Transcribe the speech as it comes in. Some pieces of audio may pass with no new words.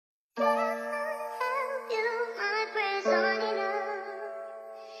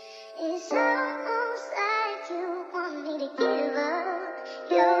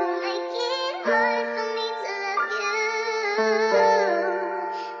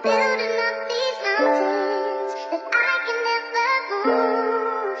building up these mountains that I can never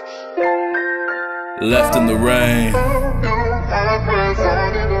move. Left in the rain,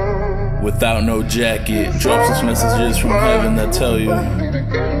 without no jacket. Drops us messages from heaven that tell you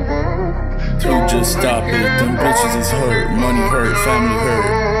to just stop it. Them bitches is hurt, money hurt, family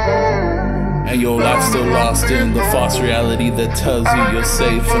hurt, and your life still lost in the false reality that tells you you're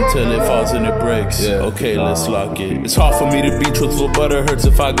safe until it falls and it breaks. Okay, let's lock it. It's hard for me to be truthful, but it hurts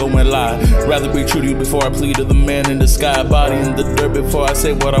if I go and lie. Rather be true to you before I plead to the man in the sky. Body in the dirt before I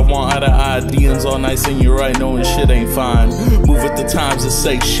say what I want out of eye. DMs all nice and you're right, knowing shit ain't fine. Move with the times and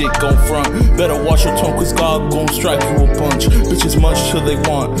say shit gon' front. Better watch your tone, cause God gon' strike you a bunch. Bitches munch till they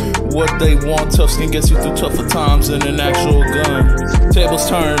want what they want. Tough skin gets you through tougher times than an actual gun. Tables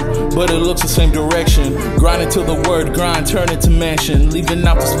turn, but it looks the same direction. Grind until the word grind turn into mansion. Leaving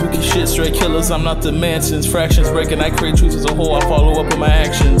out the spooky shit, straight killers, I'm not the Mansons. Fractions breaking, I create truth as a whole, I follow up with my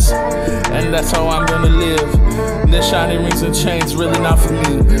actions. And that's how I'm gonna live. Their shiny rings and chains, really not for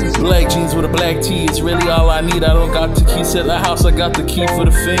me. Black jeans with a black tee is really all I need. I don't got the key to the house, I got the key for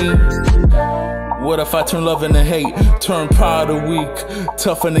the fiend. What if I turn love into hate, turn pride to weak,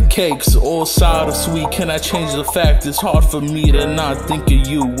 toughen the cakes, all sour sweet? Can I change the fact it's hard for me to not think of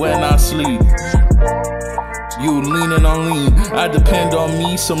you when I sleep? You leaning on lean, I depend on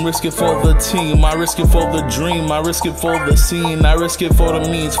me, some risk it for the team. I risk it for the dream, I risk it for the scene. I risk it for the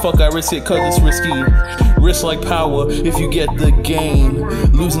means, fuck I risk it cause it's risky. Risk like power if you get the gain.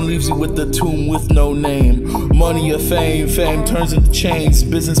 Losing leaves you with the tomb with no name. Money or fame, fame turns into chains.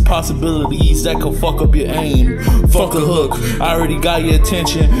 Business possibilities that could fuck up your aim. Fuck a hook, I already got your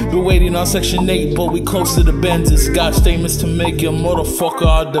attention. Been waiting on section 8, but we close to the Benzes. Got statements to make, your motherfucker,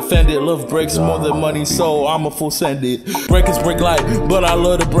 I'll defend it. Love breaks more than money, so I'ma full send it. Breakers break light, but I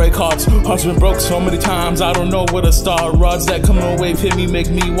love to break hearts. Hearts been broke so many times, I don't know where to start. Rods that come on wave hit me, make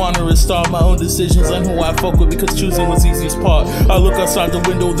me wanna restart my own decisions and who I fuck with, because choosing was the easiest part. I look outside the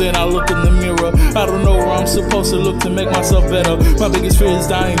window, then I look in the mirror. I don't know where I'm supposed to look to make myself better. My biggest fear is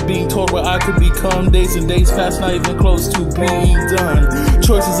dying, being told where I could become. Days and days past, not even close to being done.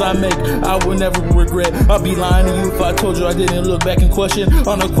 Choices I make, I will never regret. I'd be lying to you if I told you I didn't look back and question.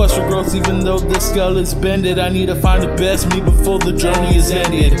 On a quest for growth, even though the skull is bended, I need to find the best me before the journey is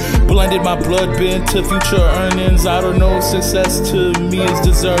ended. Blended my blood bin to future earnings. I don't know if success to me is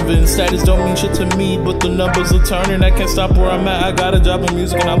deserving. Status don't mean shit to me, but the numbers are turning. I can't stop where I'm at, I got a job in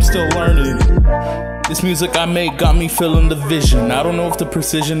music and I'm still learning. This music I make got me feeling the vision. I don't know if the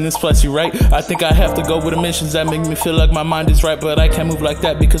precision is precise right. I think I have to go with the missions that make me feel like my mind is right, but I can't move like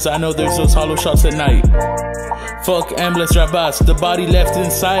that because I know there's those hollow shots at night. Fuck ambulance drive-bys, the body left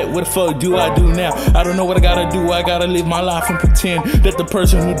inside. What the fuck do I do now? I don't know what I gotta do, I gotta live my life and pretend that the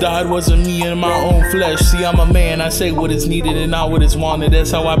person who died wasn't me in my own flesh. See, I'm a man, I say what is needed and not what is wanted. That's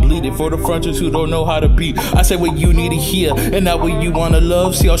how I bleed it for the fronters who don't know how to be. I say what you need to hear and not what you wanna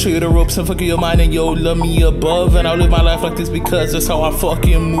love. See, I'll show you the ropes and fuck your mind and you'll love me above. And I'll live my life like this because that's how I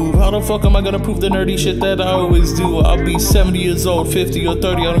fucking move. How the fuck am I gonna prove the nerdy shit that I always do? I'll be 70 years old, 50 or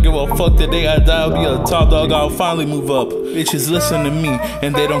 30, I don't give a fuck. The day I die, I'll be a top dog, I'll finally move up. Bitches listen to me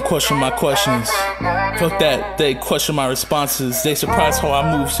and they don't question my questions. Fuck that, they question my responses. They surprise how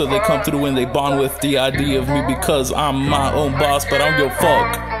I move, so they come through and they bond with the idea of me because I'm my own boss, but I don't give a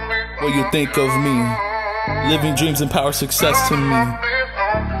fuck what you think of me. Living dreams empower success to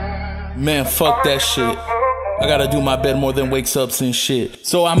me. Man, fuck that shit. I gotta do my bed more than wakes ups and shit.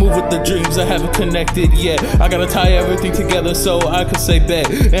 So I move with the dreams I haven't connected yet. I gotta tie everything together so I can say bet.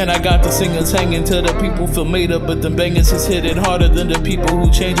 And I got the singers hanging till the people feel made up, but the bangers is hitting harder than the people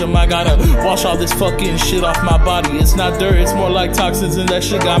who change them. I gotta wash all this fucking shit off my body. It's not dirt, it's more like toxins, and that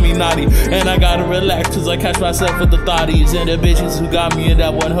shit got me naughty. And I gotta relax cause I catch myself with the thotties and the bitches who got me in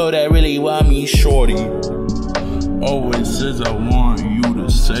that one hoe that really want me shorty. Always says I want you to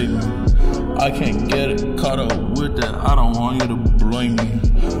save me. I can't get it caught up with that, I don't want you to blame me.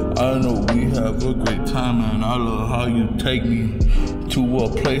 I know we have a great time and I love how you take me to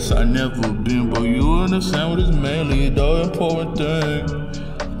a place I never been, but you understand what is mainly the important thing.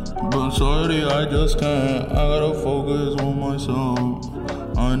 But sorry, I just can't, I gotta focus on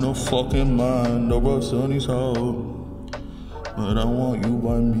myself. I ain't no fucking mind, no bro needs help. But I want you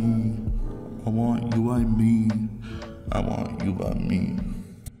by me, I want you by me, I want you by me.